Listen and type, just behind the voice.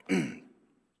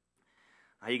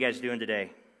you guys doing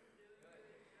today?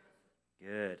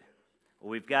 Good.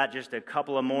 Well, we've got just a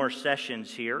couple of more sessions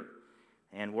here,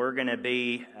 and we're going to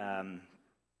be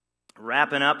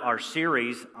wrapping up our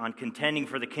series on contending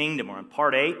for the kingdom. We're on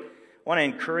part 8. I want to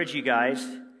encourage you guys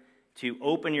to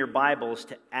open your Bibles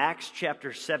to Acts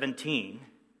chapter 17,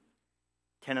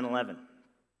 10 and 11.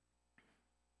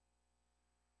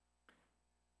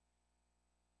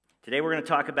 Today we're going to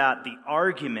talk about the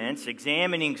arguments,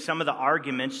 examining some of the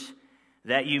arguments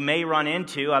that you may run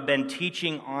into. I've been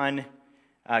teaching on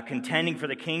contending for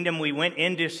the kingdom. We went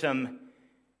into some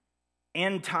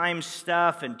end time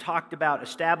stuff and talked about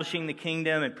establishing the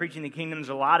kingdom and preaching the kingdom. There's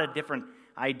a lot of different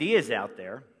ideas out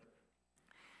there.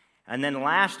 And then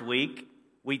last week,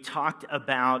 we talked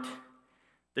about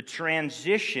the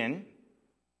transition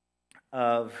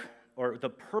of, or the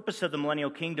purpose of the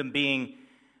millennial kingdom being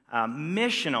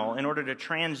missional in order to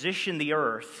transition the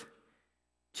earth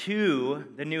to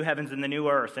the new heavens and the new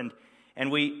earth.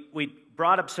 And we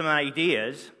brought up some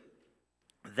ideas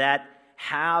that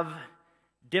have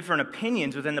different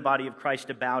opinions within the body of Christ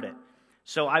about it.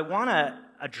 So I want to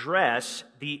address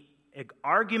the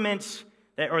arguments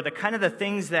that, or the kind of the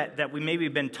things that we maybe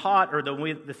have been taught, or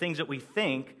the things that we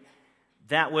think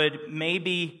that would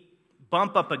maybe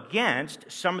bump up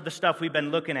against some of the stuff we've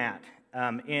been looking at,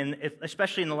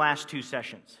 especially in the last two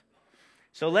sessions.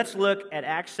 So let's look at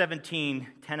Acts 17,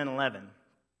 10 and 11. It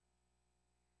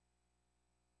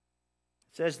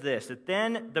says this, that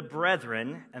then the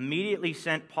brethren immediately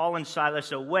sent Paul and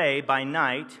Silas away by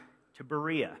night to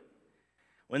Berea.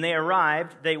 When they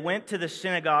arrived, they went to the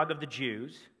synagogue of the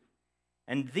Jews,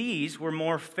 and these were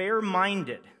more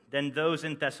fair-minded than those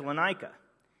in Thessalonica,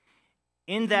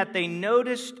 in that they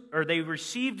noticed, or they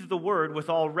received the word with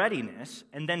all readiness,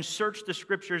 and then searched the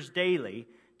scriptures daily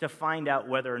to find out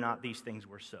whether or not these things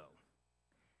were so.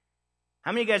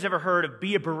 How many of you guys ever heard of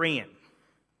be a Berean?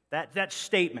 That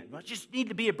statement, well, just need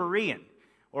to be a Berean.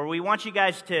 Or we want you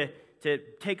guys to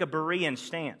take a Berean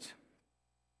stance.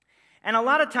 And a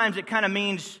lot of times it kind of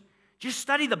means just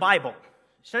study the Bible.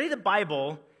 Study the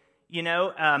Bible,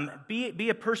 be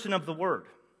a person of the Word.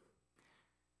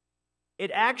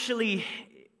 It actually,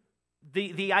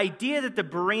 the idea that the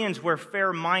Bereans were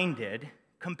fair-minded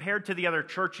compared to the other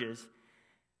churches,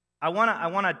 I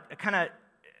want to kind of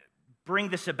bring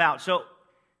this about. So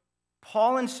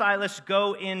Paul and Silas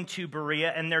go into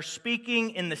Berea, and they're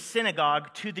speaking in the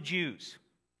synagogue to the Jews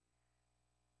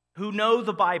who know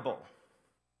the Bible,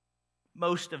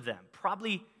 most of them,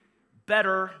 probably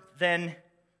better than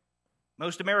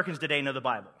most Americans today know the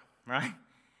Bible, right?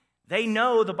 They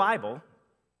know the Bible.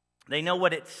 They know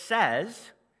what it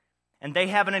says, and they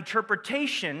have an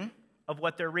interpretation of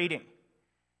what they're reading.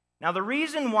 Now, the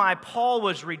reason why Paul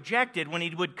was rejected when he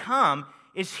would come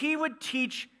is he would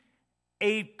teach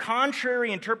a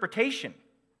contrary interpretation.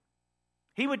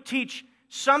 He would teach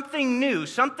something new,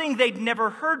 something they'd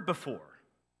never heard before.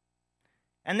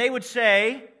 And they would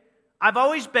say, I've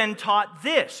always been taught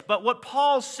this, but what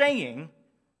Paul's saying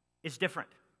is different.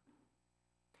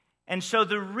 And so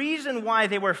the reason why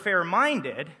they were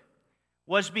fair-minded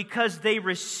was because they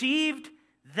received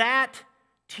that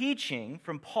teaching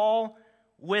from Paul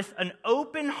with an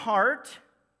open heart,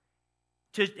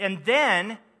 and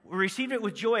then received it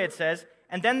with joy, it says,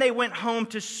 and then they went home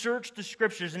to search the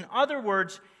Scriptures. In other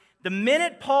words, the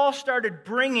minute Paul started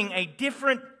bringing a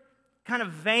different kind of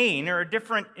vein or a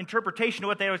different interpretation of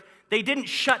what they didn't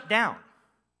shut down.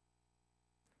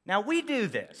 Now, we do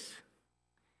this.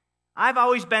 I've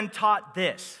always been taught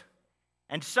this.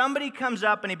 And somebody comes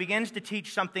up and he begins to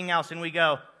teach something else, and we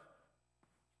go,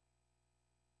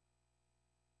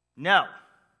 no.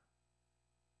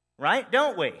 Right?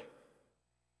 Don't we?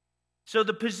 So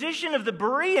the position of the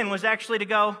Berean was actually to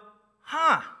go,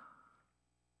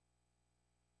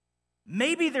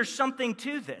 maybe there's something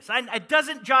to this. It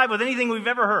doesn't jive with anything we've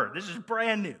ever heard. This is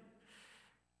brand new.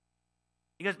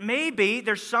 Because maybe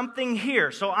there's something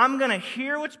here. So I'm going to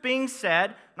hear what's being said.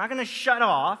 I'm not going to shut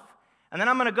off. And then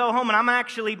I'm going to go home, and I'm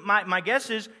actually, my guess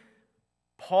is,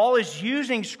 Paul is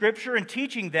using Scripture and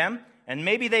teaching them, and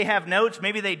maybe they have notes,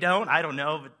 maybe they don't. I don't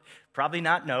know, but probably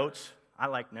not notes. I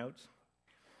like notes.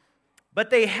 But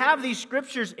they have these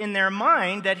scriptures in their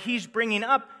mind that he's bringing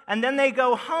up, and then they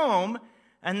go home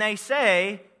and they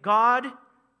say, God,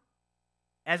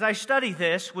 as I study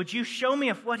this, would you show me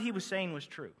if what he was saying was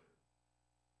true?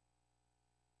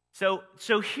 So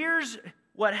here's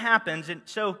what happens. And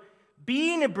so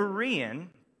being a Berean,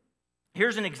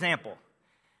 here's an example.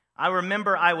 I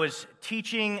remember I was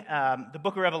teaching the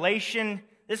book of Revelation.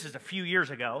 This is a few years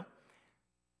ago.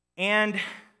 And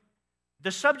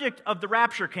the subject of the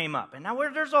rapture came up. And now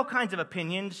there's all kinds of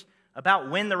opinions about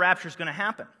when the rapture is going to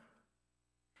happen.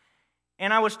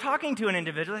 And I was talking to an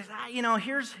individual. I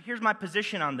said, here's my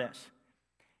position on this.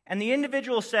 And the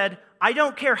individual said, I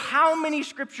don't care how many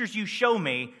scriptures you show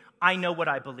me, I know what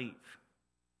I believe.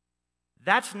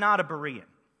 That's not a Berean.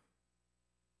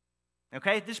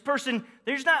 Okay? This person,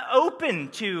 they're just not open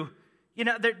to,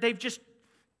 they've just,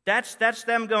 that's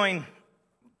them going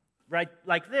right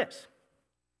like this.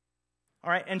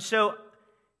 All right? And so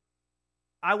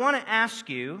I want to ask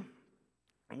you,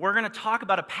 we're going to talk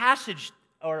about a passage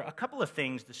or a couple of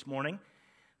things this morning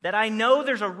that I know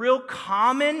there's a real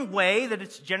common way that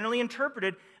it's generally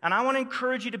interpreted, and I want to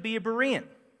encourage you to be a Berean.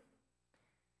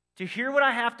 To hear what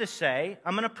I have to say,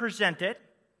 I'm going to present it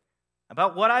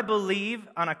about what I believe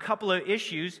on a couple of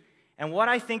issues and what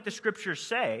I think the Scriptures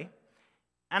say,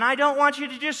 and I don't want you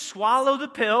to just swallow the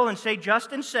pill and say,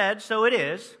 Justin said, so it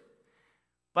is.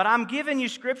 But I'm giving you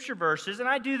Scripture verses, and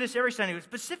I do this every Sunday,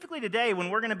 specifically today when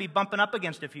we're going to be bumping up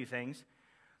against a few things.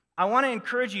 I want to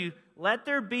encourage you, let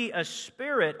there be a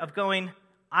spirit of going,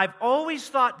 I've always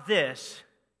thought this,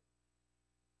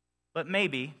 but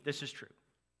maybe this is true.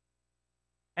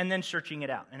 And then searching it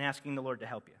out and asking the Lord to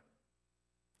help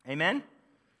you. Amen?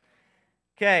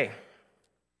 Okay.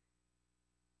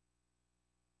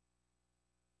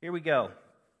 Here we go.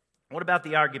 What about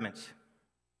the arguments?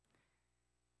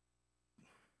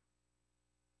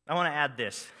 I want to add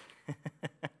this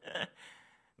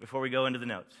before we go into the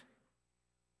notes.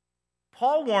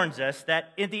 Paul warns us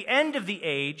that at the end of the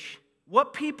age,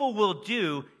 what people will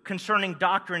do concerning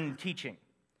doctrine and teaching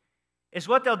is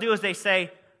what they'll do is they say,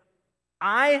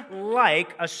 I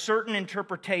like a certain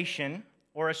interpretation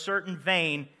or a certain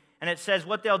vein, and it says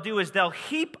what they'll do is they'll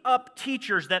heap up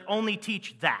teachers that only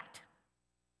teach that,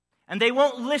 and they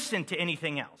won't listen to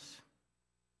anything else.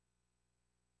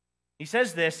 He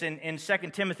says this in 2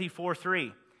 Timothy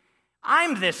 4:3.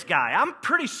 I'm this guy. I'm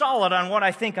pretty solid on what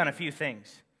I think on a few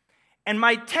things. And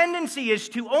my tendency is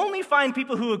to only find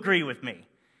people who agree with me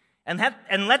and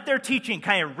let their teaching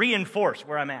kind of reinforce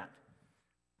where I'm at.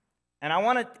 And I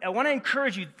want to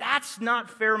encourage you, that's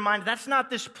not fair-minded. That's not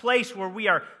this place where we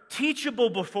are teachable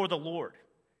before the Lord.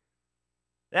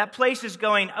 That place is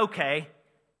going, okay,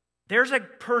 there's a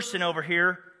person over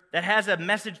here that has a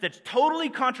message that's totally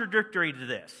contradictory to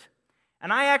this.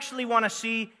 And I actually want to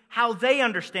see how they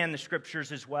understand the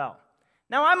Scriptures as well.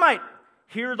 Now, I might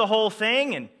hear the whole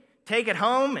thing and take it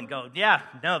home and go, yeah,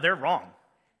 no, they're wrong.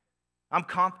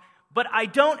 But I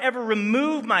don't ever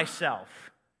remove myself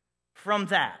from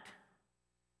that,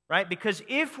 right? Because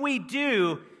if we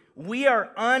do, we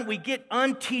get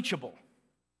unteachable.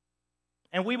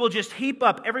 And we will just heap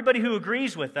up everybody who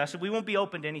agrees with us, and we won't be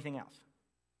open to anything else.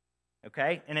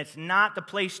 Okay? And it's not the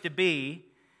place to be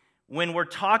when we're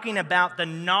talking about the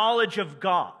knowledge of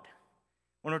God,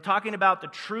 when we're talking about the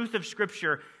truth of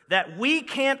Scripture that we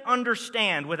can't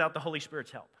understand without the Holy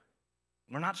Spirit's help.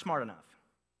 We're not smart enough.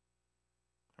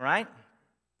 All right?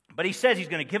 But he says he's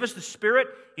going to give us the Spirit,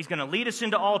 he's going to lead us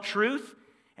into all truth,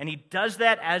 and he does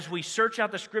that as we search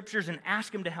out the Scriptures and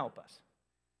ask him to help us.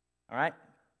 All right?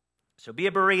 So be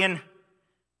a Berean.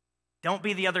 Don't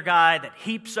be the other guy that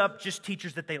heaps up just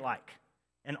teachers that they like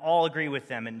and all agree with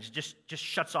them and just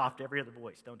shuts off to every other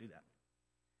voice. Don't do that.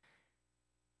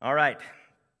 All right.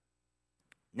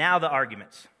 Now the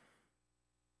arguments.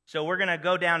 So we're going to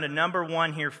go down to number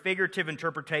one here, figurative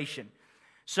interpretation.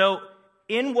 So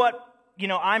in what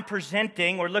I'm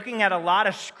presenting, we're looking at a lot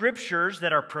of scriptures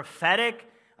that are prophetic,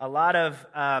 a lot of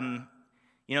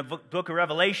book of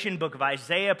Revelation, book of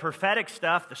Isaiah, prophetic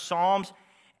stuff, the Psalms.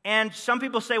 And some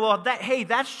people say, well,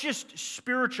 that's just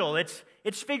spiritual.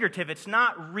 It's figurative. It's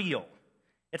not real.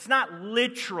 It's not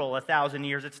literal 1,000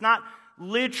 years. It's not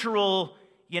literal,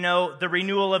 the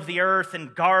renewal of the earth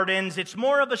and gardens. It's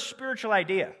more of a spiritual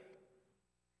idea.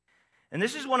 And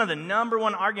this is one of the number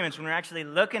one arguments when we're actually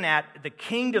looking at the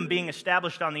kingdom being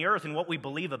established on the earth and what we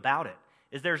believe about it,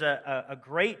 is there's a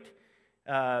great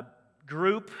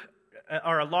group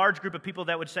or a large group of people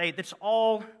that would say that's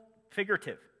all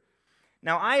figurative.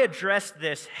 Now, I addressed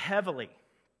this heavily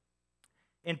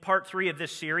in part 3 of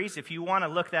this series. If you want to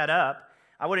look that up,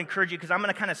 I would encourage you, because I'm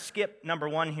going to kind of skip number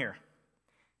 1 here,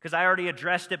 because I already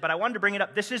addressed it, but I wanted to bring it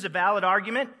up. This is a valid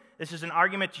argument. This is an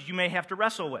argument that you may have to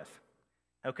wrestle with,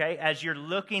 okay, as you're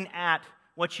looking at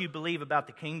what you believe about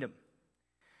the kingdom.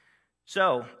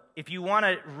 So, if you want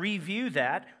to review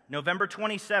that, November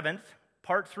 27th,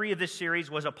 part 3 of this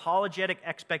series was Apologetic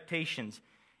Expectations.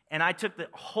 And I took the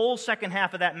whole second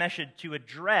half of that message to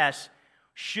address,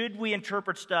 should we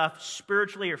interpret stuff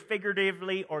spiritually or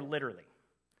figuratively or literally?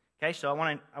 Okay, so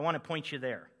I want to point you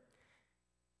there.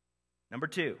 Number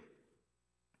 2,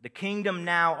 the kingdom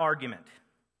now argument.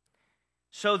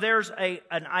 So there's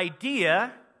an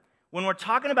idea when we're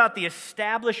talking about the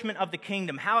establishment of the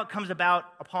kingdom, how it comes about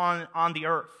on the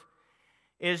earth,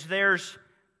 is there's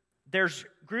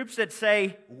groups that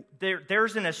say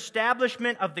there's an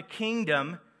establishment of the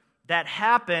kingdom that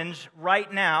happens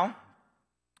right now,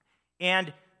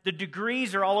 and the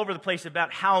degrees are all over the place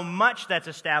about how much that's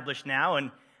established now and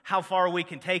how far we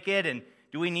can take it, and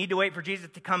do we need to wait for Jesus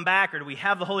to come back, or do we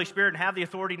have the Holy Spirit and have the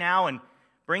authority now and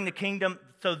bring the kingdom?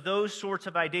 So those sorts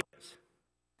of ideas.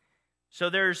 So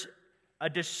there's a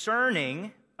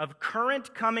discerning of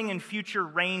current, coming, and future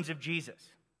reigns of Jesus.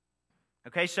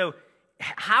 Okay, so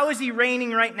how is he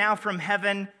reigning right now from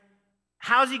heaven?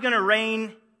 How is he going to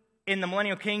reign in the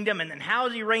millennial kingdom? And then how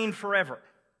does he reign forever?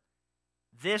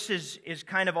 This is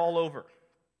kind of all over.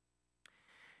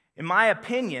 In my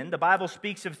opinion, the Bible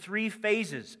speaks of 3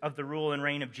 phases of the rule and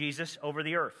reign of Jesus over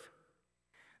the earth.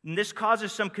 And this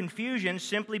causes some confusion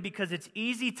simply because it's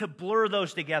easy to blur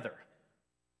those together.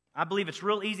 I believe it's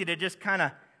real easy to just kind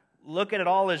of look at it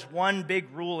all as one big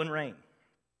rule and reign.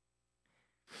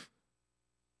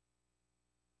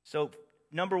 So,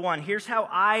 number one, here's how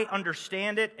I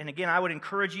understand it. And again, I would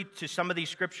encourage you to some of these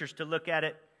scriptures to look at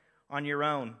it on your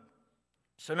own.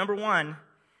 So, number one,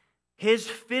 his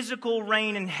physical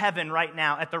reign in heaven right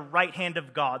now at the right hand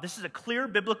of God. This is a clear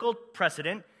biblical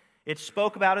precedent. It's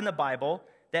spoke about in the Bible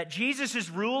that Jesus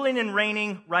is ruling and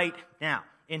reigning right now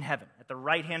in heaven at the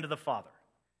right hand of the Father.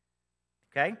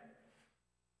 Okay?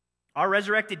 Our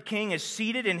resurrected King is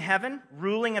seated in heaven,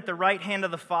 ruling at the right hand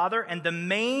of the Father, and the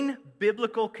main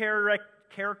biblical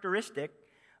characteristic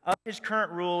of his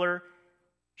current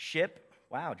rulership,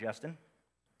 wow, Justin,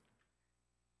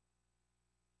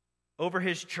 over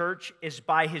his church is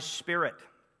by his Spirit.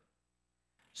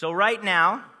 So right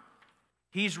now,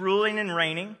 he's ruling and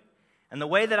reigning, and the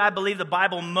way that I believe the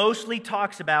Bible mostly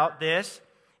talks about this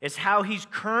is how he's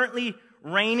currently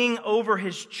reigning over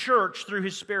his church through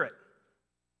his Spirit.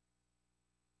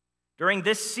 During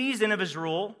this season of his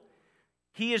rule,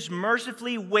 he is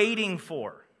mercifully waiting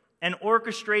for and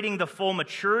orchestrating the full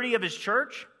maturity of his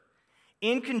church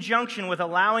in conjunction with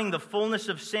allowing the fullness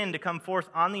of sin to come forth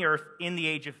on the earth in the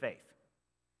age of faith.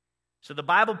 So the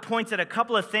Bible points at a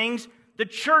couple of things. The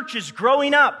church is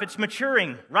growing up. It's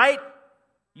maturing, right?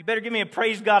 You better give me a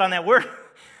praise God on that word.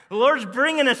 The Lord's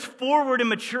bringing us forward in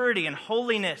maturity and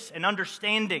holiness and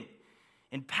understanding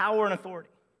and power and authority.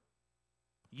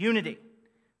 Unity.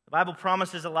 The Bible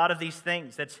promises a lot of these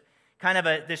things. That's kind of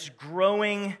this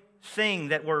growing thing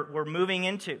that we're moving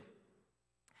into.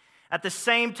 At the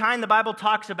same time, the Bible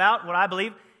talks about what I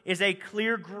believe is a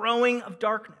clear growing of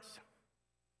darkness.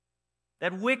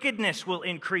 That wickedness will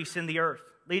increase in the earth,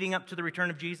 leading up to the return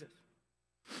of Jesus.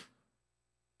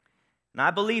 And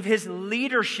I believe his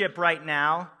leadership right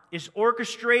now is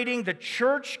orchestrating the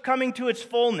church coming to its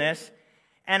fullness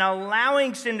and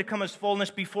allowing sin to come to its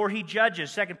fullness before he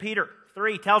judges. 2 Peter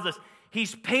 3 tells us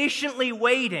he's patiently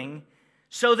waiting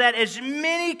so that as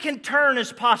many can turn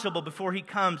as possible before he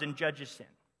comes and judges sin.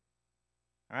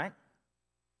 All right?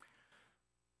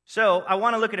 So I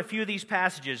want to look at a few of these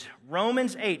passages.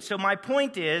 Romans 8. So my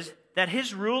point is that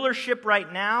his rulership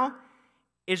right now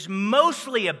is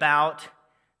mostly about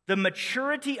the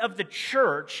maturity of the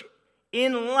church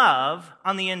in love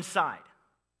on the inside.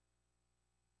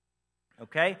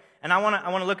 Okay? And I want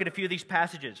to look at a few of these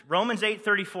passages. Romans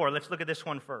 8:34. Let's look at this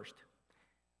one first.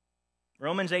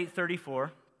 Romans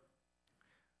 8:34.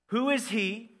 Who is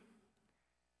he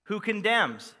who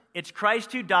condemns? It's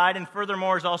Christ who died and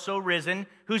furthermore is also risen,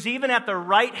 who's even at the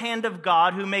right hand of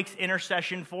God, who makes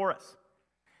intercession for us.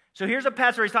 So here's a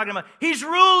passage where he's talking about, he's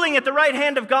ruling at the right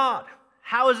hand of God.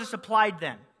 How is this applied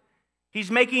then? He's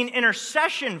making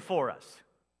intercession for us.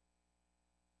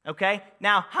 Okay?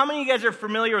 Now, how many of you guys are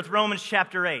familiar with Romans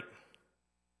chapter 8?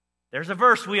 There's a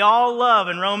verse we all love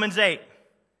in Romans 8.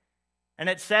 And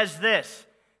it says this,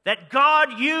 that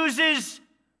God uses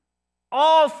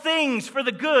all things for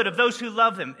the good of those who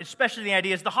love him, especially the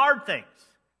idea is the hard things,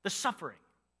 the suffering.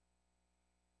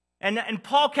 And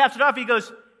Paul caps it off. He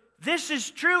goes, this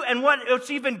is true, and what's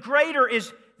even greater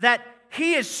is that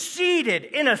he is seated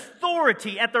in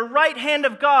authority at the right hand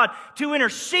of God to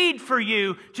intercede for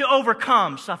you to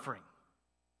overcome suffering.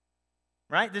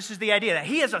 Right? This is the idea that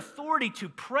he has authority to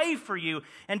pray for you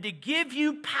and to give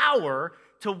you power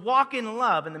to walk in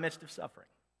love in the midst of suffering.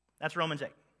 That's Romans 8.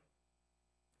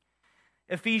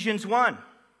 Ephesians 1.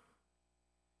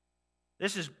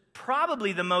 This is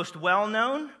probably the most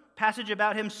well-known passage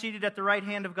about him seated at the right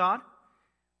hand of God.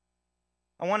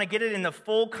 I want to get it in the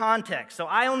full context. So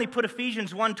I only put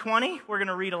Ephesians 1:20. We're going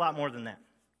to read a lot more than that.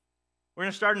 We're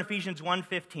going to start in Ephesians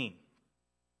 1:15.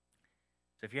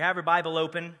 So if you have your Bible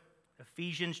open,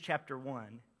 Ephesians chapter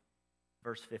 1,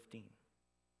 verse 15.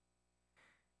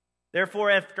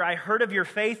 Therefore, after I heard of your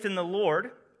faith in the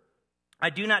Lord, I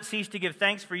do not cease to give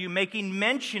thanks for you, making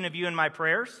mention of you in my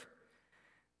prayers,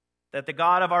 that the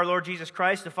God of our Lord Jesus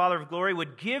Christ, the Father of glory,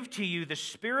 would give to you the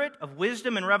spirit of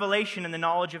wisdom and revelation in the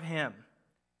knowledge of him,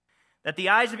 that the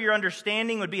eyes of your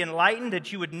understanding would be enlightened,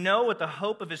 that you would know what the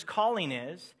hope of his calling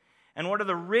is, and what are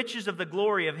the riches of the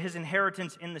glory of his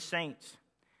inheritance in the saints,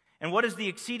 and what is the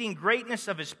exceeding greatness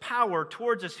of his power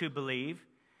towards us who believe,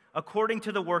 according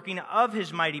to the working of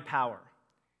his mighty power,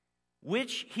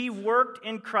 which he worked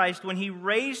in Christ when he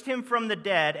raised him from the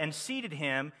dead and seated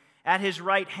him at his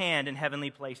right hand in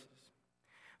heavenly places,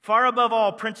 far above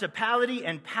all principality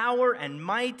and power and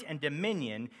might and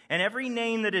dominion, and every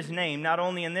name that is named, not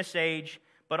only in this age,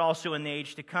 but also in the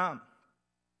age to come.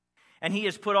 And he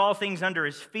has put all things under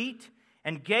his feet,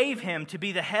 and gave him to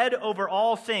be the head over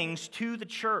all things to the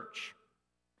church,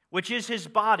 which is his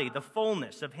body, the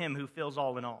fullness of him who fills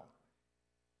all in all.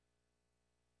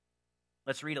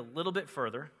 Let's read a little bit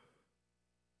further.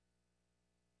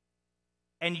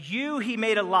 And you he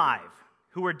made alive,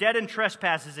 who were dead in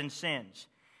trespasses and sins,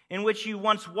 in which you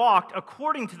once walked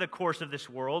according to the course of this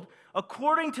world,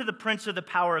 according to the prince of the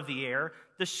power of the air,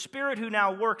 the spirit who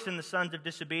now works in the sons of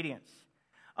disobedience,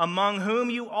 among whom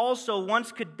you also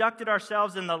once conducted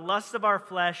ourselves in the lusts of our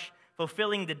flesh,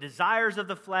 fulfilling the desires of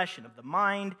the flesh and of the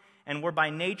mind, and were by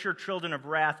nature children of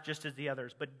wrath, just as the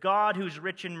others. But God, who is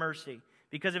rich in mercy,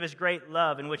 because of his great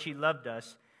love in which he loved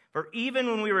us, for even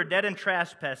when we were dead in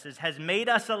trespasses, has made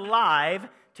us alive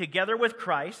together with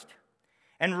Christ,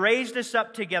 and raised us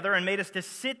up together, and made us to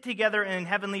sit together in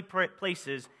heavenly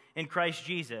places in Christ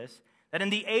Jesus, that in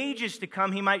the ages to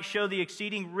come he might show the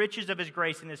exceeding riches of his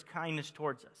grace and his kindness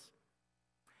towards us.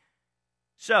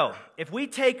 So, if we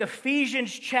take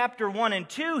Ephesians chapter 1 and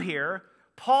 2 here,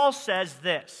 Paul says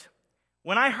this: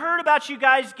 when I heard about you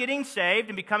guys getting saved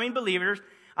and becoming believers,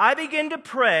 I began to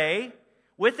pray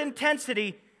with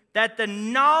intensity that the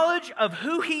knowledge of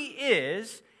who he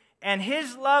is and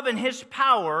his love and his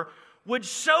power would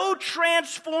so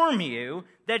transform you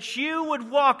that you would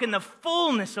walk in the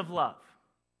fullness of love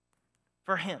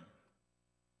for him.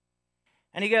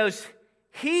 And he goes,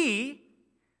 He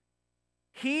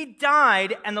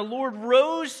died, and the Lord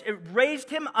raised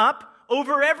him up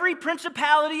over every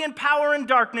principality and power and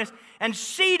darkness, and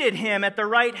seated him at the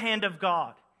right hand of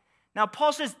God. Now,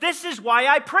 Paul says, this is why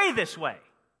I pray this way.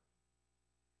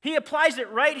 He applies it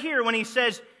right here when he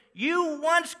says, you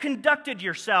once conducted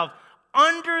yourself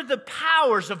under the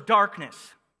powers of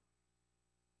darkness,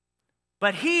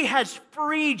 but he has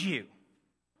freed you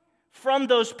from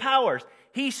those powers.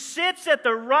 He sits at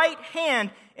the right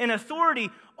hand in authority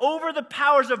over the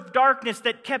powers of darkness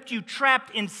that kept you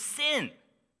trapped in sin.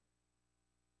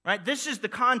 Right? This is the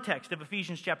context of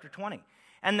Ephesians chapter 20.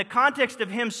 And the context of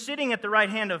him sitting at the right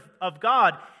hand of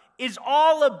God is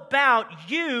all about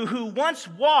you who once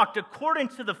walked according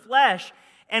to the flesh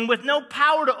and with no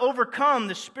power to overcome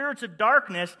the spirits of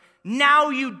darkness. Now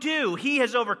you do. He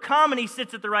has overcome, and he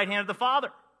sits at the right hand of the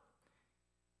Father.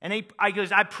 And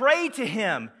I pray to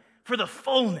him for the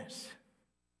fullness.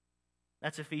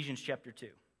 That's Ephesians chapter 2,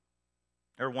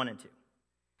 or 1 and 2.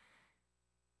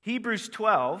 Hebrews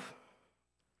 12,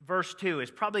 verse 2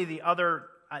 is probably the other,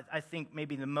 I think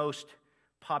maybe the most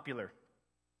popular.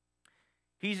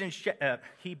 He's in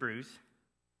Hebrews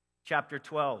chapter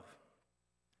 12.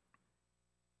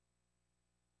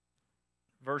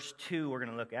 Verse 2 we're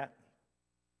going to look at.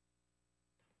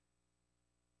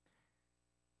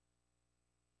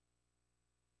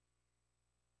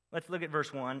 Let's look at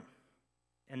verse 1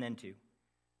 and then 2.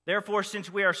 Therefore,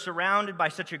 since we are surrounded by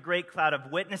such a great cloud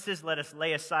of witnesses, let us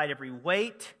lay aside every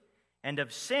weight and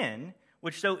of sin,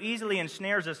 which so easily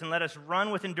ensnares us, and let us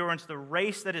run with endurance the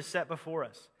race that is set before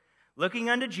us, looking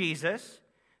unto Jesus,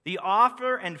 the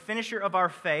author and finisher of our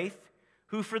faith,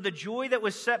 who for the joy that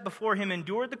was set before him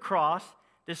endured the cross,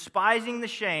 despising the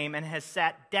shame, and has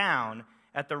sat down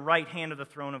at the right hand of the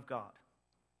throne of God.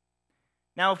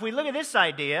 Now, if we look at this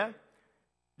idea,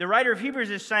 the writer of Hebrews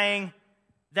is saying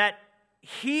that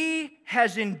he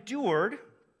has endured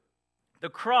the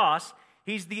cross.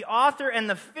 He's the author and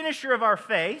the finisher of our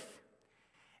faith.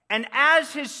 And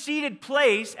as his seated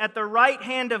place at the right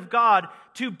hand of God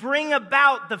to bring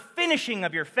about the finishing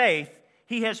of your faith,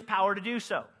 he has power to do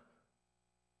so.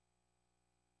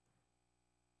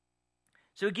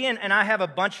 So again, and I have a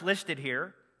bunch listed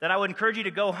here that I would encourage you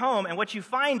to go home, and what you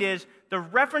find is the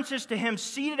references to him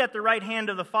seated at the right hand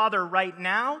of the Father right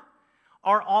now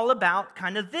are all about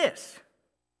kind of this.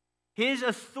 His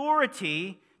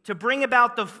authority to bring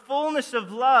about the fullness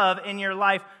of love in your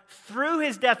life through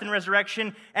his death and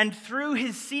resurrection and through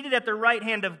his seated at the right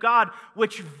hand of God,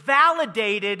 which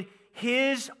validated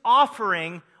his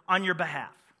offering on your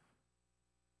behalf.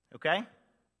 Okay?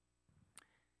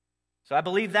 So I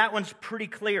believe that one's pretty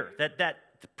clear, that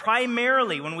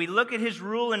primarily when we look at his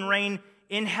rule and reign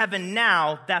in heaven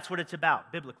now, that's what it's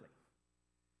about, biblically.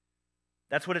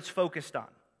 That's what it's focused on.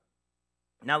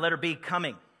 Now letter B,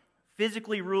 coming,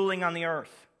 physically ruling on the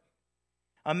earth.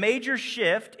 A major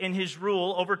shift in his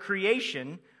rule over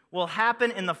creation will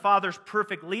happen in the Father's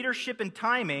perfect leadership and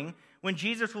timing when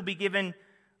Jesus will be given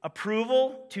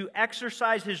approval to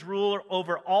exercise his rule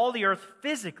over all the earth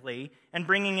physically and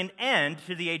bringing an end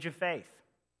to the age of faith.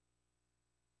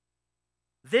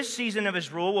 This season of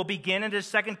his rule will begin at his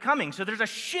second coming. So there's a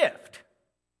shift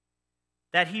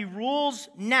that he rules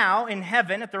now in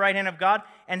heaven at the right hand of God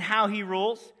and how he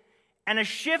rules. And a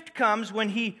shift comes when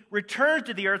he returns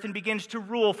to the earth and begins to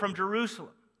rule from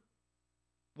Jerusalem.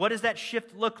 What does that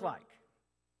shift look like?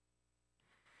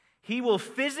 He will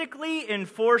physically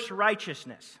enforce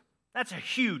righteousness. That's a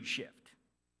huge shift.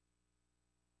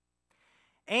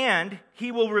 And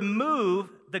he will remove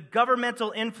the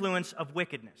governmental influence of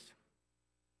wickedness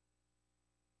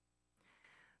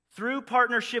through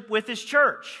partnership with his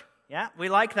church. Yeah, we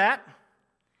like that.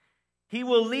 He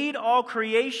will lead all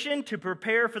creation to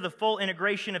prepare for the full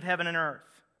integration of heaven and earth.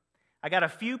 I got a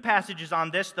few passages on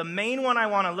this. The main one I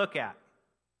want to look at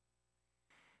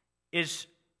is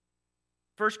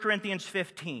 1 Corinthians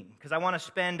 15, because I want to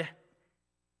spend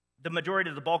the majority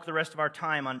of the bulk of the rest of our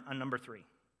time on number 3.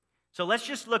 So let's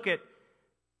just look at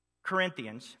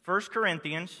Corinthians, 1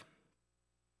 Corinthians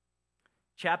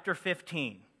chapter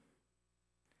 15.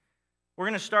 We're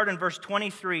going to start in verse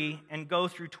 23 and go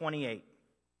through 28.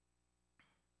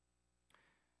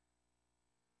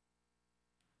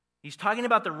 He's talking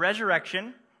about the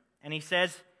resurrection, and he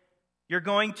says, you're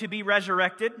going to be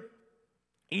resurrected,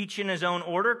 each in his own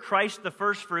order, Christ the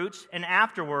firstfruits, and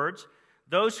afterwards,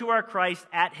 those who are Christ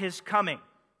at his coming.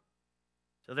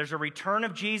 So there's a return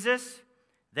of Jesus,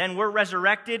 then we're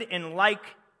resurrected in like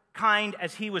kind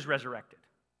as he was resurrected.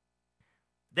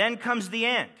 Then comes the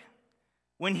end,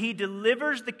 when he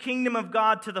delivers the kingdom of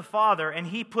God to the Father, and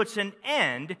he puts an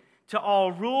end to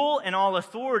all rule and all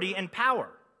authority and power.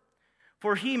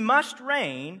 For he must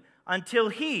reign until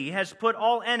he has put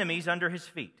all enemies under his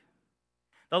feet.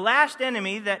 The last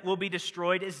enemy that will be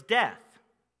destroyed is death.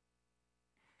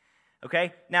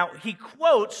 Okay, now he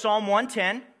quotes Psalm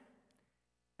 110,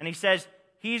 and he says,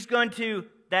 he's going to,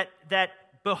 that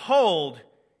behold,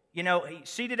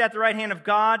 seated at the right hand of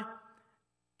God,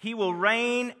 he will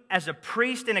reign as a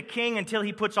priest and a king until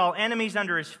he puts all enemies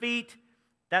under his feet.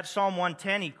 That's Psalm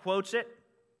 110, he quotes it.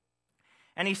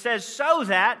 And he says, so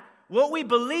that what we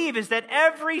believe is that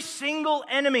every single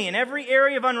enemy in every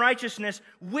area of unrighteousness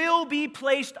will be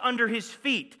placed under his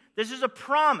feet. This is a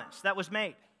promise that was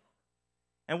made.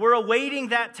 And we're awaiting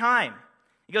that time.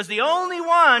 He goes, the only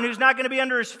one who's not going to be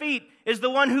under his feet is the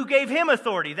one who gave him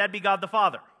authority. That'd be God the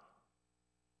Father.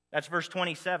 That's verse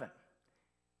 27.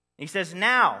 He says,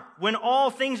 now, when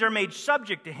all things are made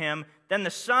subject to him, then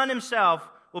the Son himself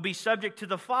will be subject to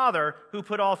the Father who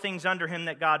put all things under him,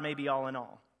 that God may be all in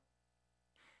all.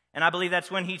 And I believe that's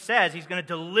when he says he's going to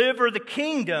deliver the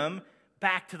kingdom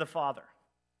back to the Father.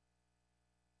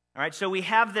 All right, so we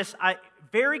have this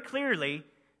very clearly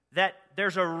that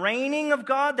there's a reigning of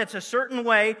God that's a certain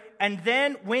way, and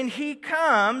then when he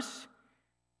comes,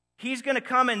 he's going to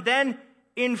come and then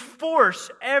enforce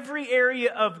every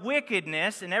area of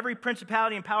wickedness and every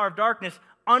principality and power of darkness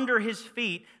under his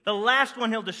feet. The last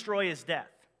one he'll destroy is death.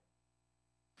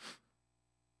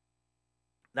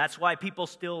 That's why people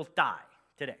still die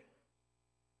today,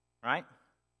 right?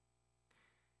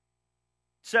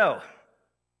 So,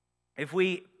 if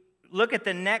we look at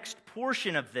the next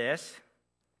portion of this,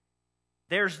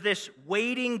 there's this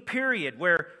waiting period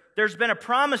where there's been a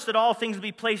promise that all things will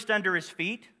be placed under his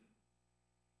feet.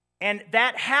 And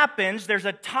that happens, there's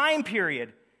a time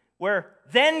period where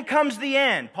then comes the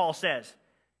end, Paul says.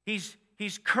 He's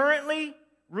currently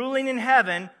ruling in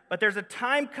heaven, but there's a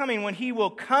time coming when he will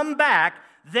come back.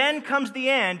 Then comes the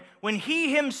end when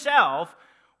he himself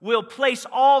will place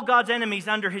all God's enemies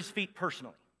under his feet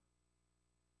personally.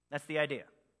 That's the idea.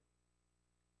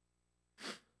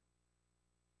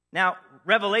 Now,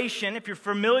 Revelation, if you're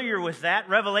familiar with that,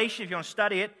 Revelation, if you want to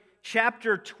study it,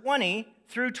 chapter 20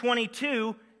 through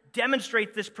 22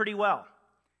 demonstrates this pretty well.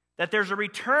 That there's a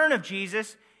return of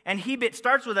Jesus, and it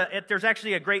starts with there's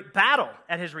actually a great battle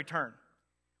at his return,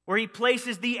 where he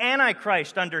places the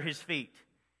Antichrist under his feet.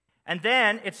 And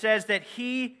then it says that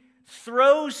he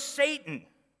throws Satan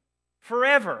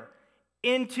forever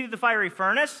into the fiery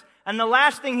furnace, and the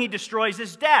last thing he destroys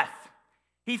is death.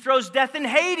 He throws death and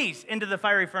Hades into the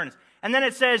fiery furnace. And then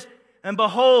it says, and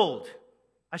behold,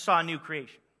 I saw a new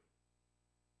creation.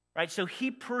 Right? So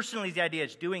he personally, the idea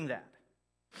is doing that.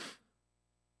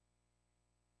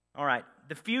 All right,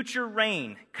 the future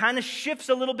reign kind of shifts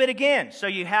a little bit again. So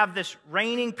you have this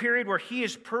reigning period where he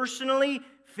is personally,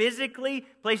 physically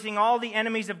placing all the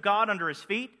enemies of God under his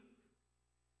feet.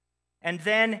 And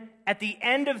then at the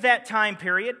end of that time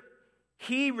period,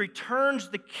 he returns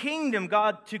the kingdom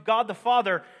to God the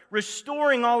Father,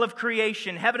 restoring all of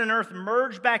creation. Heaven and earth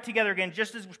merge back together again,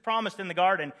 just as was promised in the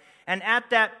garden. And at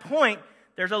that point,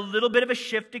 there's a little bit of a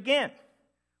shift again.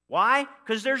 Why?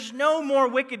 Because there's no more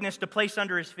wickedness to place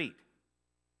under his feet.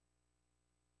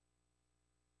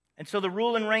 And so the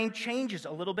rule and reign changes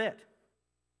a little bit.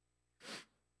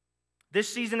 This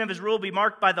season of his rule will be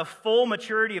marked by the full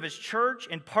maturity of his church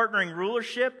in partnering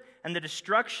rulership and the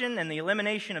destruction and the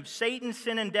elimination of Satan,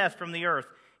 sin, and death from the earth.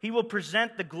 He will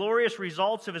present the glorious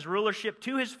results of his rulership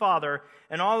to his Father,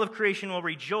 and all of creation will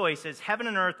rejoice as heaven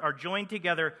and earth are joined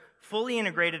together, fully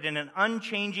integrated in an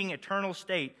unchanging eternal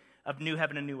state of new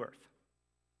heaven and new earth.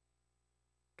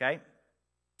 Okay?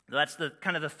 That's the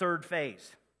kind of the third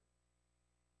phase.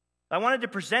 I wanted to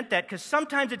present that because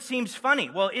sometimes it seems funny.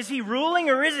 Well, is he ruling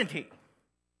or isn't he?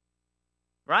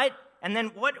 Right? And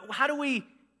then how do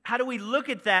we look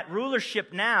at that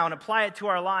rulership now and apply it to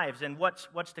our lives and what's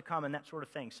to come and that sort of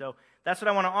thing? So that's what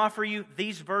I want to offer you.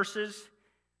 These verses,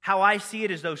 how I see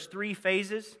it, is those three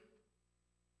phases.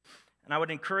 And I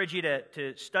would encourage you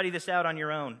to study this out on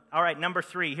your own. All right, number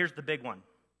 3, here's the big one.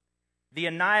 The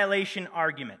annihilation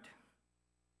argument.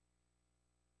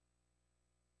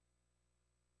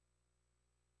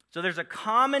 So there's a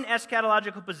common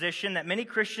eschatological position that many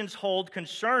Christians hold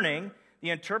concerning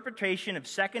the interpretation of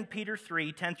 2 Peter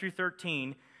 3, 10 through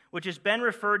 13, which has been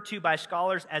referred to by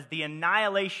scholars as the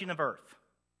annihilation of earth.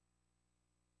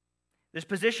 This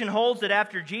position holds that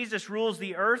after Jesus rules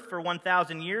the earth for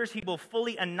 1,000 years, he will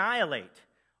fully annihilate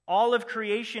all of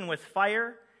creation with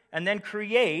fire and then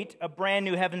create a brand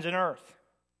new heavens and earth.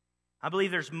 I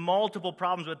believe there's multiple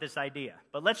problems with this idea,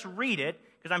 but let's read it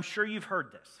because I'm sure you've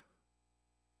heard this.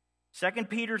 2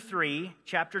 Peter 3,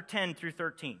 chapter 10 through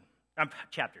 13.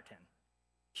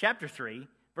 Chapter 3,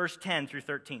 verse 10 through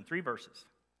 13. 3 verses.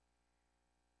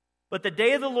 But the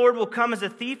day of the Lord will come as a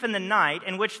thief in the night,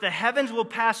 in which the heavens will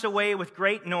pass away with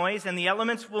great noise, and the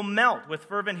elements will melt with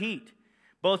fervent heat.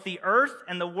 Both the earth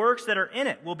and the works that are in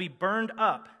it will be burned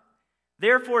up.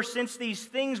 Therefore, since these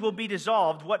things will be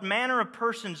dissolved, what manner of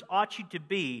persons ought you to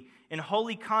be in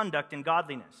holy conduct and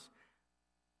godliness,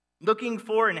 looking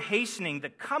for and hastening the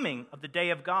coming of the day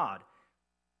of God,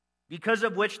 because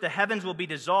of which the heavens will be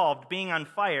dissolved, being on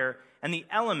fire, and the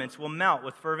elements will melt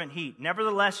with fervent heat.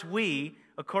 Nevertheless, we,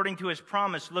 according to his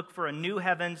promise, look for a new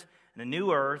heavens and a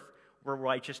new earth where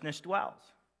righteousness dwells.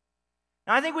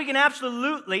 Now, I think we can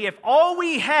absolutely, if all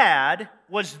we had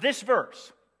was this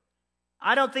verse,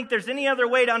 I don't think there's any other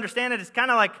way to understand it. It's kind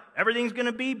of like everything's going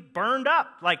to be burned up,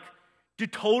 like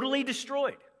totally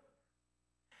destroyed.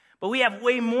 But we have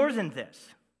way more than this.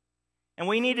 And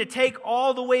we need to take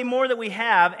all the way more that we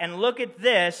have and look at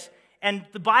this. And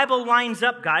the Bible lines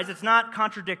up, guys. It's not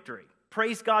contradictory.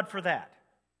 Praise God for that.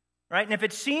 Right? And if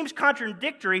it seems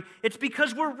contradictory, it's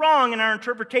because we're wrong in our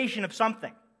interpretation of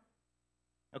something.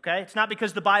 Okay? It's not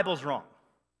because the Bible's wrong.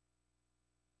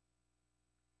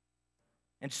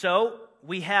 And so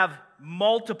we have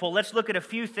multiple. Let's look at a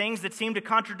few things that seem to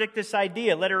contradict this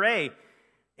idea. Letter A.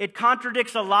 It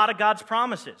contradicts a lot of God's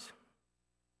promises.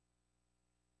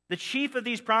 The chief of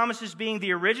these promises being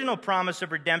the original promise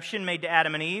of redemption made to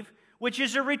Adam and Eve, which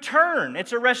is a return.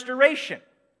 It's a restoration.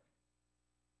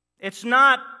 It's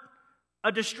not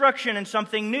a destruction and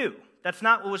something new. That's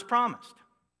not what was promised.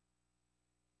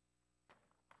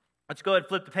 Let's go ahead and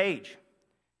flip the page.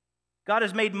 God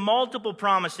has made multiple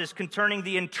promises concerning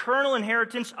the eternal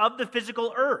inheritance of the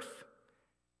physical earth.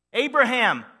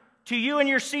 Abraham, to you and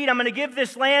your seed, I'm going to give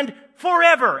this land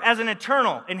forever as an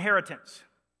eternal inheritance.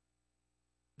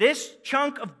 This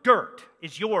chunk of dirt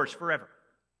is yours forever.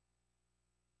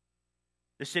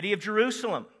 The city of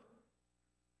Jerusalem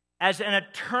as an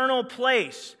eternal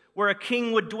place where a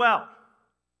king would dwell.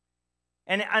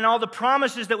 And all the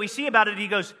promises that we see about it, he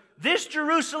goes, this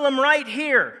Jerusalem right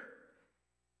here,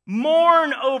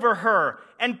 mourn over her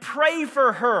and pray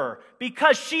for her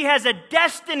because she has a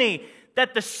destiny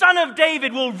that the Son of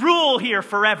David will rule here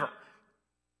forever.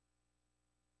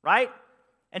 Right?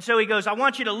 And so he goes, I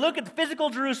want you to look at the physical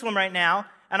Jerusalem right now,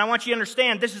 and I want you to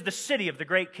understand this is the city of the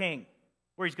great king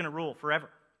where he's going to rule forever.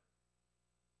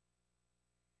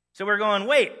 So we're going,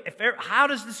 wait, how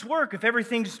does this work if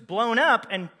everything's blown up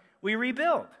and we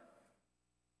rebuild?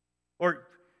 Or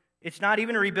it's not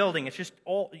even a rebuilding, it's just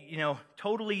all,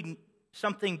 totally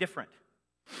something different.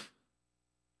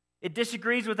 It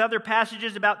disagrees with other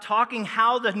passages about talking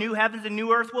how the new heavens and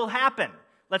new earth will happen.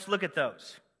 Let's look at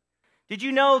those. Did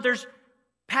you know there's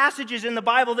passages in the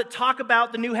Bible that talk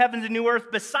about the new heavens and new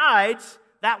earth besides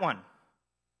that one?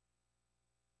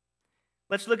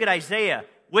 Let's look at Isaiah,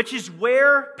 which is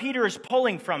where Peter is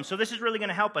pulling from. So this is really going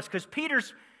to help us, because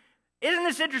isn't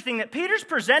this interesting that Peter's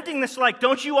presenting this like,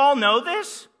 don't you all know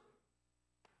this?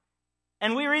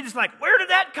 And we read this like, where did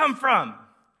that come from?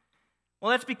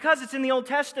 Well, that's because it's in the Old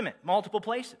Testament, multiple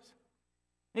places.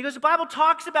 And he goes, the Bible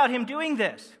talks about him doing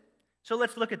this. So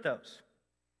let's look at those.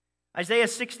 Isaiah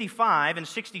 65 and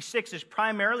 66 is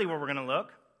primarily where we're going to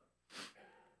look.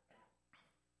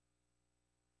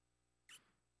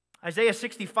 Isaiah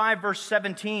 65, verse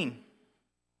 17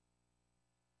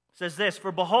 says this,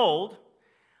 "For behold,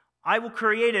 I will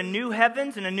create a new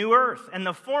heavens and a new earth, and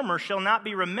the former shall not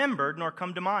be remembered nor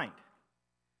come to mind."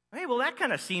 Hey, well, that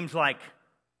kind of seems like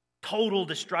total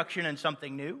destruction and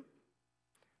something new.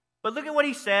 But look at what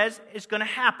he says is going to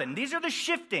happen. These are the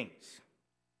shiftings.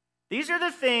 These are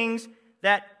the things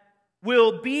that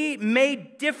will be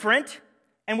made different,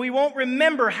 and we won't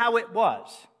remember how it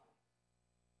was.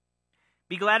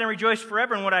 "Be glad and rejoice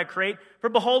forever in what I create. For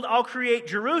behold, I'll create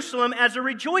Jerusalem as a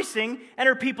rejoicing and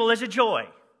her people as a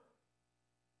joy."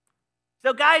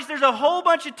 So guys, there's a whole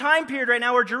bunch of time period right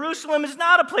now where Jerusalem is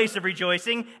not a place of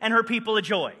rejoicing and her people a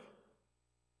joy.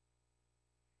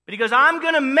 But he goes, I'm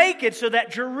going to make it so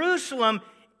that Jerusalem,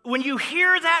 when you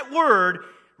hear that word,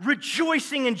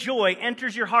 rejoicing and joy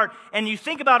enters your heart, and you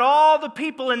think about all the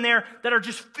people in there that are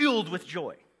just filled with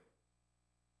joy.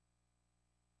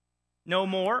 "No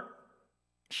more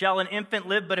shall an infant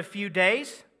live but a few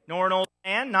days, nor an old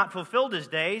man not fulfilled his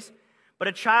days. But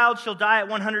a child shall die at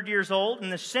 100 years old,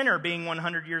 and the sinner being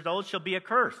 100 years old shall be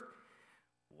accursed."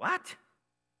 What?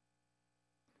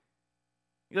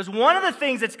 He goes, one of the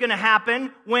things that's going to happen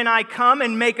when I come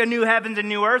and make a new heavens and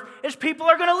new earth is people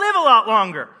are going to live a lot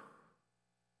longer.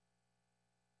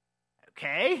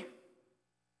 Okay.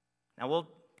 Now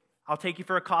I'll take you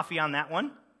for a coffee on that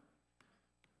one.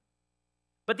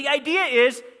 But the idea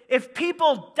is, if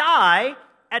people die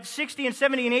at 60 and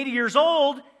 70 and 80 years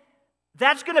old,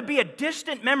 that's going to be a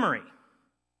distant memory.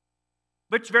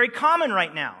 But it's very common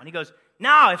right now. And he goes,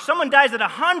 now, if someone dies at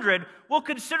 100, we'll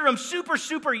consider them super,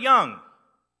 super young.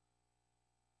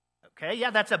 Okay,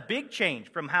 yeah, that's a big change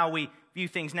from how we view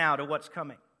things now to what's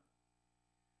coming.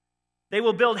 "They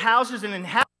will build houses and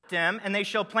inhabit them, and they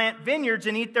shall plant vineyards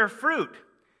and eat their fruit.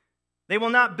 They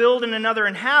will not build and another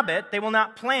inhabit. They will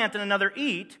not plant and another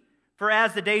eat. For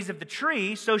as the days of the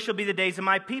tree, so shall be the days of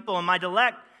my people, and my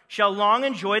elect shall long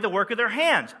enjoy the work of their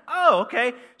hands." Oh,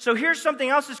 okay. So here's something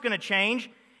else that's going to change,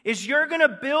 is you're going to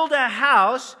build a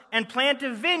house and plant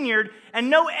a vineyard,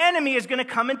 and no enemy is going to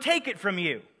come and take it from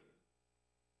you.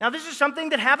 Now, this is something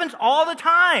that happens all the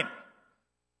time.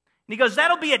 And he goes,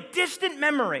 that'll be a distant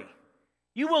memory.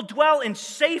 You will dwell in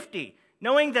safety,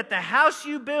 knowing that the house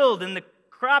you build and the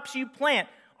crops you plant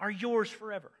are yours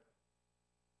forever.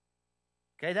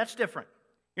 Okay, that's different.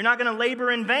 You're not going to labor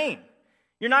in vain.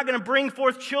 You're not going to bring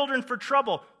forth children for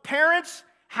trouble. Parents,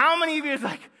 how many of you is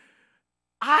like,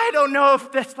 I don't know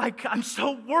if that's like, I'm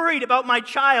so worried about my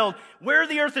child, where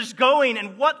the earth is going,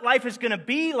 and what life is going to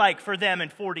be like for them in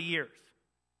 40 years.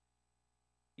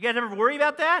 You guys ever worry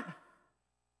about that?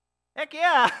 Heck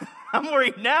yeah, I'm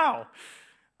worried now.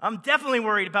 I'm definitely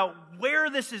worried about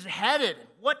where this is headed,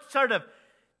 what sort of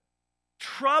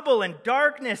trouble and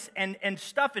darkness and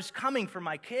stuff is coming for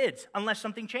my kids unless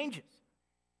something changes.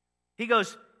 He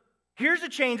goes, here's a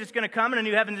change that's going to come in a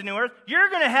new heavens and new earth. You're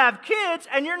going to have kids,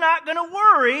 and you're not going to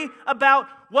worry about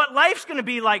what life's going to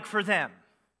be like for them.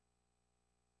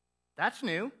 That's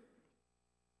new.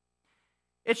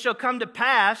 "It shall come to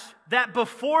pass that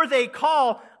before they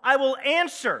call, I will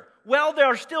answer. While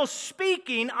they're still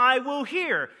speaking, I will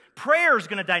hear." Prayer is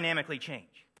going to dynamically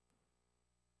change.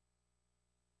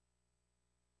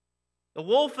 "The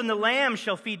wolf and the lamb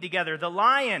shall feed together. The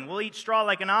lion will eat straw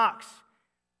like an ox.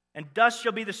 And dust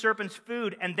shall be the serpent's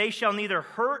food, and they shall neither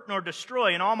hurt nor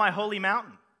destroy in all my holy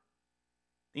mountain."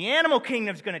 The animal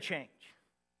kingdom's going to change.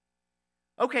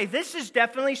 Okay, this is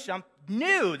definitely something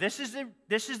new. This is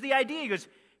the idea. He goes,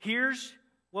 here's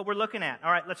what we're looking at.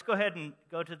 All right, let's go ahead and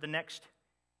go to the next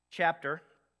chapter.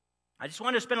 I just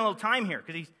wanted to spend a little time here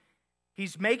because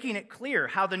he's making it clear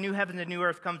how the new heaven and new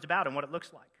earth comes about and what it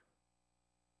looks like.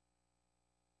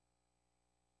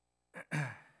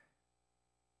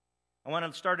 I want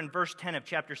to start in verse 10 of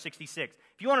chapter 66.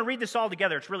 If you want to read this all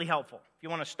together, it's really helpful. If you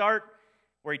want to start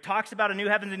where he talks about a new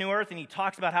heaven and a new earth, and he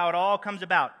talks about how it all comes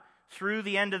about through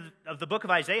the end of the book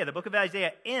of Isaiah. The book of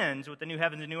Isaiah ends with the new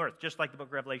heavens and new earth, just like the book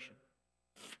of Revelation.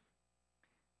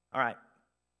 All right.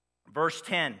 Verse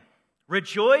 10,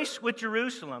 rejoice with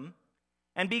Jerusalem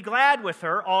and be glad with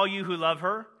her, all you who love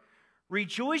her.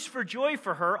 Rejoice for joy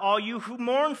for her, all you who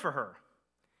mourn for her,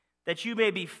 that you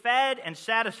may be fed and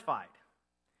satisfied,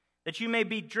 that you may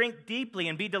drink deeply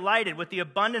and be delighted with the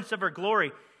abundance of her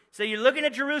glory. So you're looking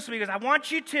at Jerusalem because I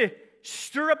want you to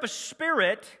stir up a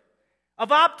spirit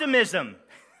of optimism.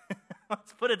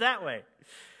 Let's put it that way,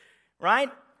 right?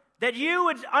 That you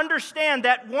would understand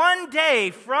that one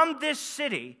day from this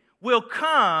city will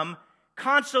come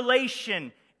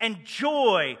consolation and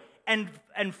joy and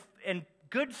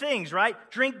good things, right?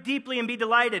 Drink deeply and be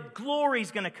delighted.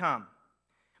 Glory's going to come.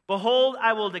 Behold,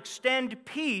 I will extend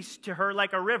peace to her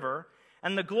like a river,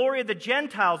 and the glory of the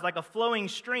Gentiles like a flowing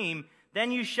stream.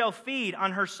 Then you shall feed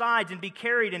on her sides and be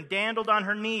carried and dandled on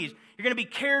her knees. You're going to be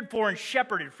cared for and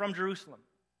shepherded from Jerusalem.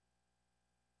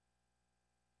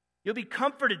 You'll be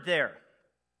comforted there.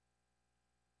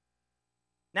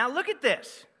 Now look at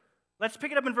this. Let's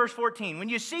pick it up in verse 14. When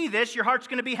you see this, your heart's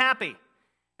going to be happy,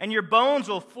 and your bones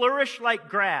will flourish like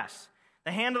grass.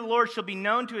 The hand of the Lord shall be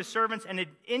known to his servants, and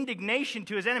indignation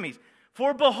to his enemies.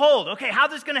 For behold, okay, how's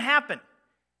this going to happen?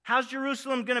 How's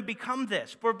Jerusalem going to become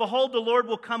this? For behold, the Lord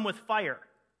will come with fire.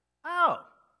 Oh,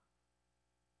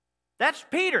 that's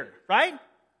Peter, right?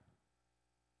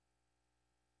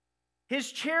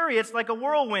 His chariots like a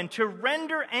whirlwind, to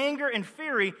render anger and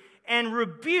fury and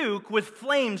rebuke with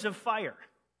flames of fire.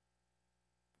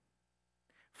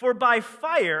 For by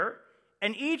fire,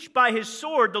 and each by his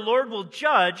sword, the Lord will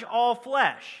judge all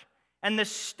flesh, and the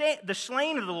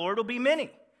slain of the Lord will be many.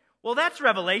 Well, that's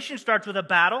Revelation. Starts with a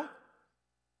battle,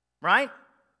 right?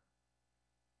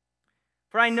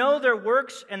 For I know their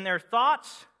works and their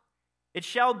thoughts. It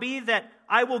shall be that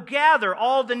I will gather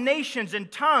all the nations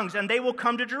and tongues, and they will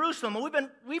come to Jerusalem. And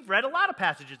we've read a lot of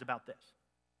passages about this.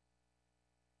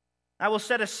 I will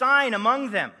set a sign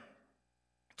among them.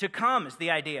 To come is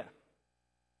the idea.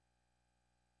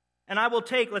 And I will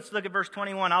take, let's look at verse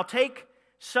 21. I'll take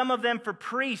some of them for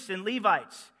priests and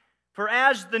Levites. For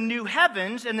as the new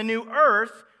heavens and the new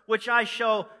earth, which I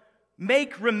shall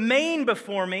make remain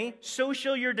before me, so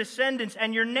shall your descendants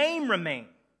and your name remain.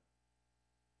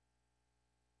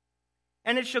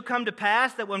 And it shall come to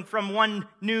pass that when from one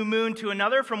new moon to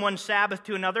another, from one Sabbath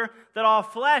to another, that all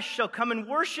flesh shall come and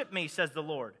worship me, says the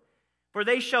Lord. For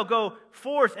they shall go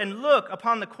forth and look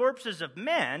upon the corpses of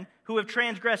men who have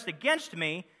transgressed against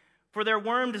me, for their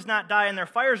worm does not die and their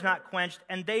fire is not quenched,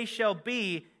 and they shall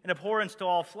be an abhorrence to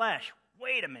all flesh.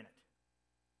 Wait a minute.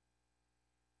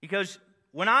 Because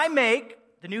when I make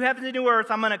the new heavens and new earth,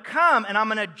 I'm going to come and I'm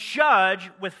going to judge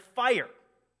with fire.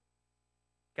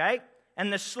 Okay? And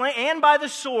by the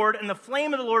sword, and the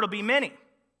flame of the Lord will be many.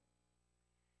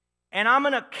 And I'm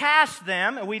going to cast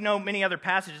them, and we know many other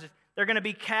passages, they're going to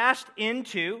be cast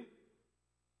into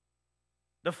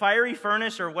the fiery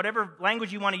furnace, or whatever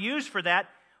language you want to use for that.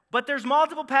 But there's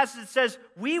multiple passages that says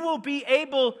we will be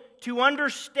able to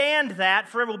understand that,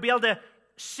 for we'll be able to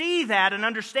see that and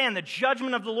understand the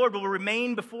judgment of the Lord will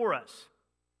remain before us.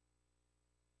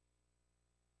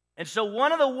 And so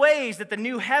one of the ways that the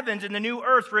new heavens and the new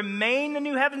earth remain the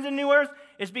new heavens and new earth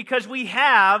is because we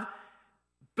have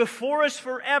before us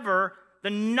forever the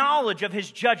knowledge of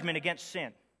his judgment against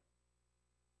sin.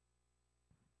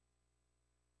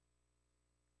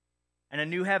 And a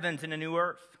new heavens and a new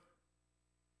earth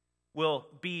will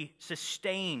be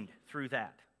sustained through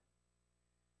that.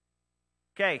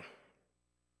 Okay.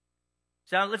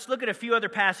 So let's look at a few other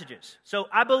passages. So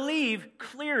I believe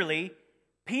clearly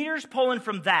Peter's pulling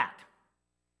from that.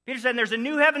 Peter said there's a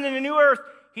new heaven and a new earth.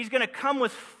 He's going to come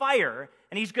with fire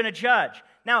and he's going to judge.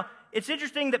 Now, it's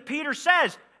interesting that Peter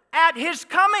says, at his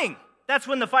coming, that's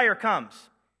when the fire comes.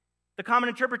 The common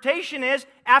interpretation is,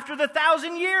 after the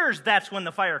 1,000 years, that's when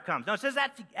the fire comes. No, it says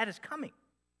at his coming.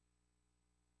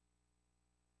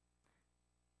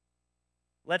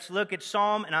 Let's look at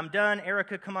Psalm, and I'm done.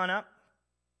 Erica, come on up.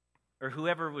 Or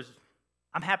whoever was,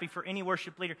 I'm happy for any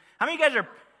worship leader. How many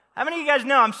of you guys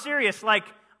know, I'm serious, like,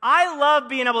 I love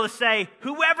being able to say,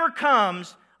 whoever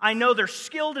comes, I know they're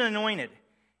skilled and anointed.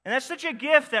 And that's such a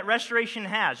gift that Restoration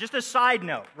has. Just a side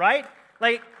note, right?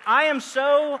 Like, I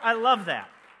love that.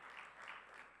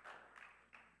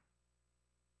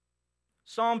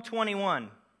 Psalm 21.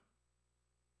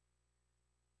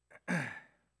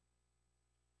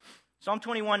 Psalm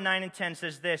 21, 9 and 10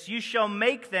 says this, you shall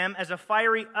make them as a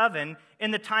fiery oven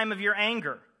in the time of your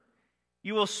anger.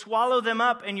 You will swallow them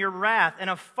up in your wrath, and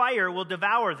a fire will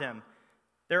devour them.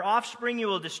 Their offspring you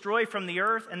will destroy from the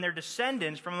earth, and their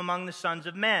descendants from among the sons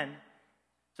of men.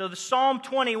 So the Psalm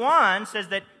 21 says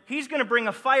that he's going to bring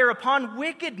a fire upon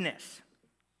wickedness,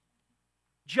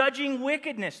 judging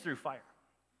wickedness through fire.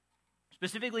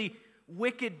 Specifically,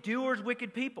 wicked doers,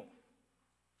 wicked people.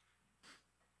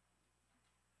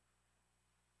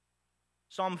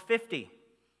 Psalm 50,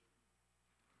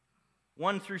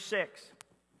 1 through 6.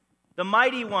 The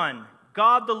mighty one,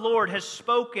 God the Lord, has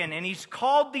spoken, and he's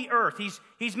called the earth.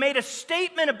 He's made a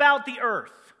statement about the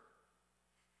earth.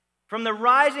 From the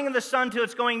rising of the sun till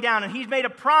it's going down. And he's made a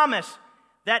promise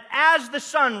that as the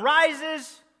sun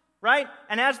rises, right,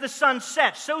 and as the sun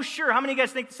sets, so sure, how many of you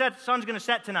guys think the sun's going to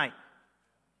set tonight?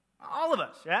 All of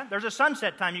us, yeah? There's a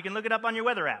sunset time. You can look it up on your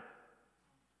weather app.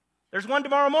 There's one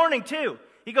tomorrow morning, too.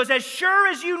 He goes, as sure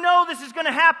as you know this is going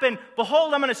to happen,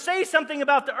 behold, I'm going to say something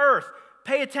about the earth.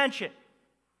 Pay attention.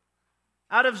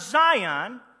 Out of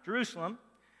Zion, Jerusalem,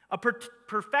 a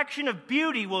perfection of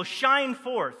beauty will shine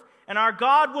forth, and our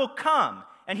God will come,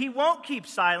 and he won't keep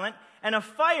silent, and a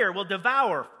fire will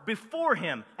devour before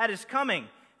him at his coming,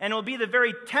 and it will be the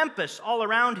very tempest all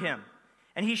around him.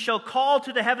 And he shall call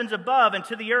to the heavens above and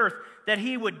to the earth that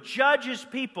he would judge his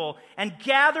people and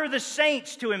gather the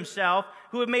saints to himself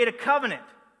who have made a covenant.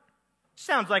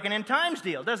 Sounds like an end times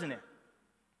deal, doesn't it?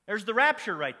 There's the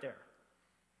rapture right there.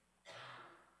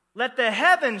 Let the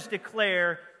heavens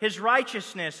declare his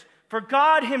righteousness, for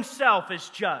God himself is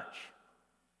judge.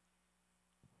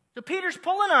 So Peter's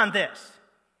pulling on this,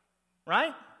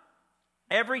 right?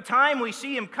 Every time we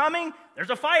see him coming, there's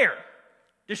a fire,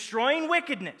 destroying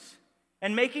wickedness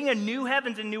and making a new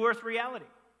heavens and new earth reality.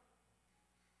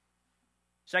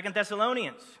 2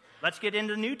 Thessalonians, let's get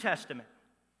into the New Testament,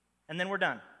 and then we're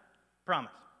done.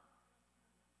 Promise.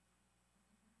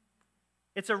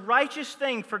 It's a righteous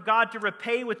thing for God to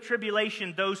repay with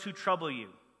tribulation those who trouble you.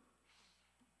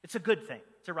 It's a good thing.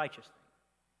 It's a righteous thing.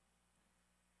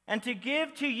 And to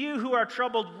give to you who are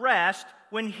troubled rest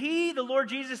when he, the Lord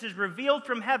Jesus, is revealed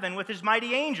from heaven with his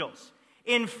mighty angels,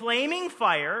 in flaming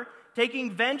fire,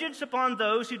 taking vengeance upon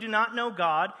those who do not know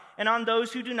God and on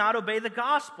those who do not obey the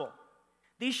gospel.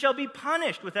 These shall be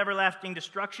punished with everlasting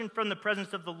destruction from the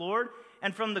presence of the Lord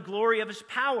and from the glory of his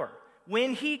power,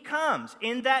 when he comes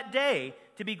in that day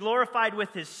to be glorified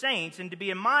with his saints and to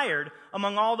be admired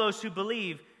among all those who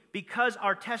believe, because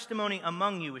our testimony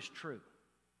among you is true.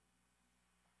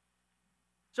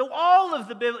 So all of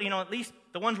the, at least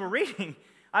the ones we're reading,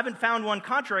 I haven't found one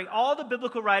contrary. All the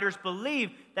biblical writers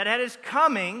believe that at his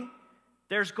coming,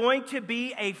 there's going to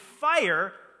be a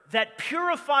fire that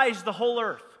purifies the whole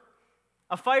earth,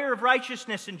 a fire of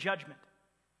righteousness and judgment.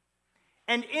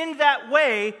 And in that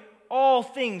way, all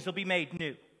things will be made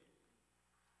new.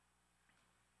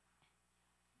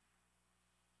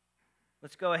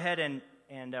 Let's go ahead and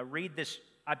read this.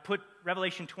 I put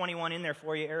Revelation 21 in there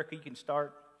for you. Erica, you can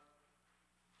start.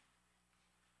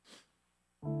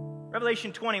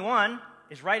 Revelation 21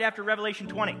 is right after Revelation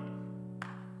 20,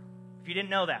 if you didn't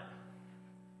know that.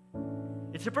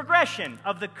 It's a progression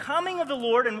of the coming of the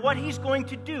Lord and what he's going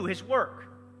to do, his work.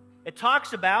 It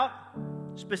talks about,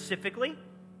 specifically,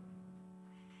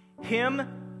 him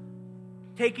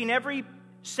taking every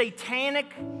satanic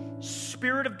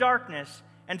spirit of darkness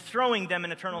and throwing them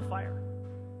in eternal fire.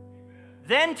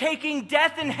 Then taking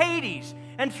death and Hades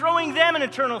and throwing them in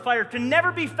eternal fire to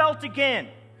never be felt again,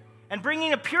 and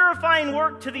bringing a purifying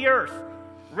work to the earth.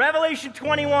 Revelation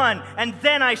 21, and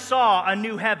then I saw a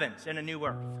new heavens and a new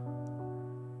earth.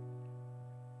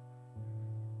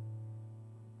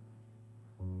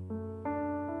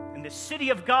 And the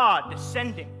city of God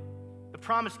descending, the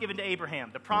promise given to Abraham,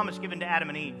 the promise given to Adam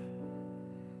and Eve.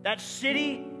 That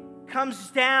city comes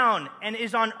down and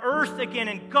is on earth again,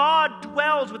 and God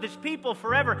dwells with his people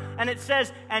forever. And it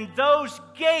says, and those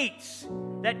gates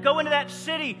that go into that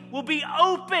city will be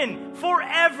open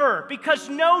forever, because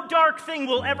no dark thing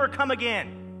will ever come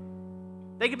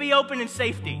again. They can be open in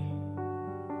safety.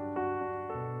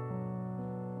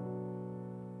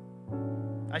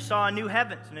 I saw a new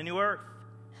heavens and a new earth,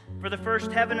 for the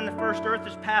first heaven and the first earth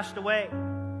has passed away.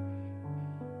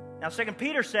 Now 2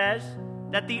 Peter says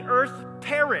that the earth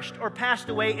perished or passed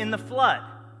away in the flood.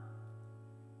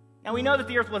 Now we know that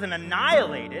the earth wasn't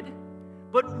annihilated,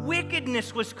 but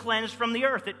wickedness was cleansed from the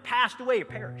earth. It passed away, it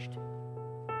perished.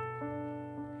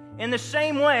 In the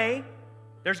same way,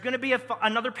 there's going to be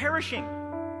another perishing,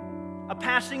 a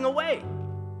passing away.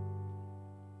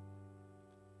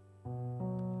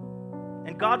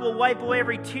 And God will wipe away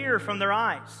every tear from their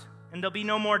eyes, and there'll be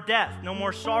no more death, no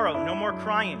more sorrow, no more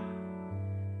crying.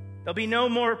 There'll be no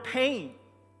more pain.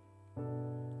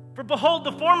 For behold,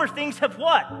 the former things have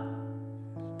what?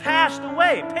 Passed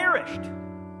away, perished.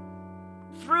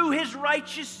 Through his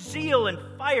righteous zeal and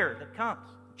fire that comes,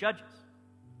 judges.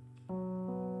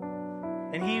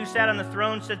 And he who sat on the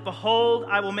throne said, behold,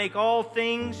 I will make all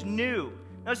things new.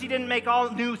 Notice he didn't make all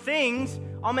new things,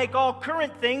 I'll make all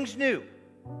current things new.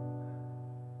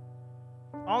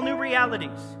 All new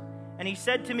realities. And he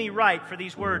said to me, write, for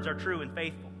these words are true and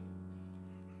faithful.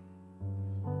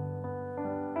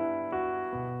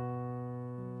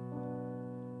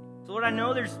 So Lord, I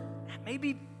know there's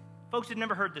maybe folks had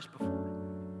never heard this before.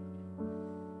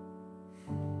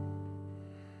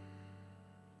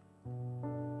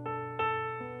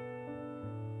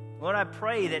 Lord, I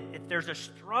pray that if there's a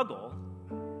struggle,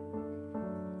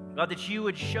 God, that you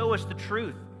would show us the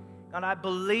truth. God, I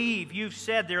believe you've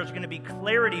said there's going to be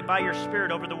clarity by your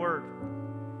Spirit over the Word.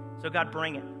 So God,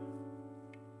 bring it.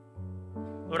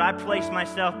 Lord, I place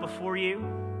myself before you.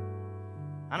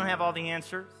 I don't have all the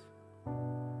answers.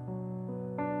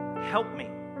 Help me.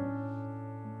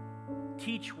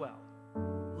 Teach well.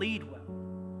 Lead well.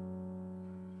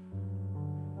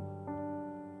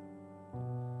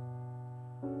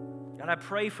 God, I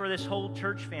pray for this whole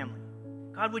church family.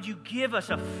 God, would you give us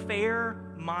a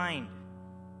fair mind?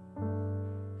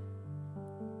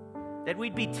 That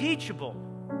we'd be teachable.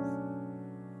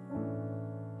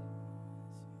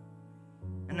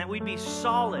 And that we'd be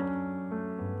solid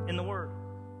in the Word.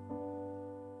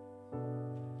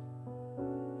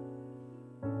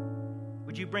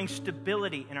 Would you bring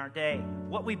stability in our day,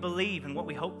 what we believe and what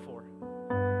we hope for?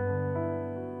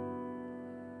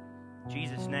 In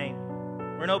Jesus' name.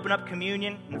 We're going to open up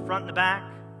communion in the front and the back.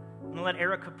 I'm going to let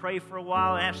Erica pray for a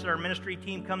while and ask that our ministry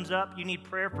team comes up. You need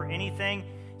prayer for anything?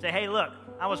 Say, hey, look,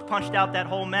 I was punched out that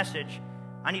whole message.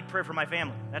 I need prayer for my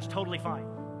family. That's totally fine.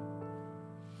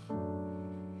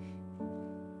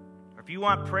 Or if you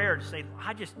want prayer, to say,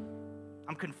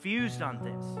 I'm confused on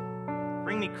this.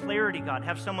 Bring me clarity, God.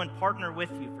 Have someone partner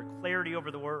with you for clarity over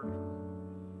the Word.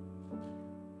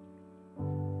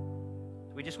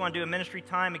 We just want to do a ministry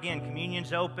time. Again,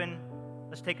 communion's open.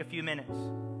 Let's take a few minutes.